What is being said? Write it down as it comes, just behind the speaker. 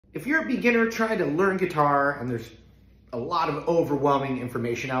If you're a beginner trying to learn guitar and there's a lot of overwhelming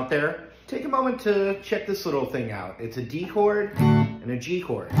information out there, take a moment to check this little thing out. It's a D chord and a G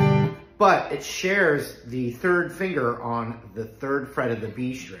chord, but it shares the third finger on the third fret of the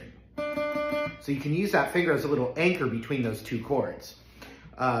B string. So you can use that finger as a little anchor between those two chords.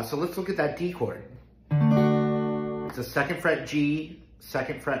 So let's look at that D chord. It's a second fret G,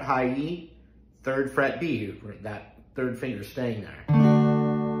 second fret high E, third fret B, that third finger staying there.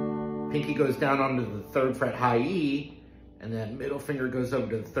 Pinky goes down onto the third fret high E, and then middle finger goes over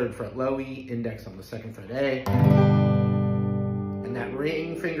to the third fret low E, index on the second fret A. And that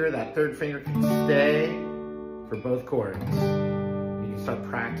ring finger, that third finger, can stay for both chords. You can start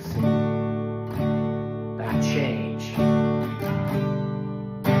practicing